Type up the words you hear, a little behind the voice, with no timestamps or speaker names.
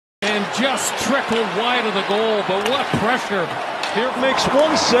And just trickled wide of the goal, but what pressure. Here makes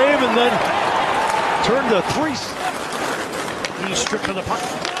one save and then turned to three. He's stripped of the puck.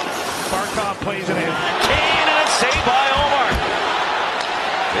 Barkov plays it in. Kane, and it's saved by Omar.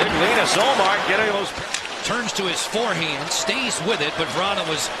 Big Linus Omar getting those. Turns to his forehand, stays with it, but Vrana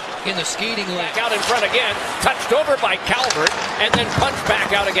was in the skating lane. Out in front again, touched over by Calvert, and then punched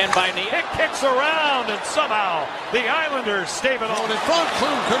back out again by Neal. It kicks around, and somehow the Islanders stave it on. In front,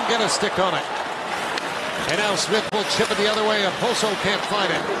 Clune couldn't get a stick on it. And now Smith will chip it the other way, and Poso can't find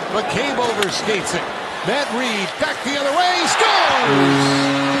it. But Cave overskates it. Matt Reed back the other way,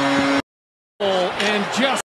 scores! And just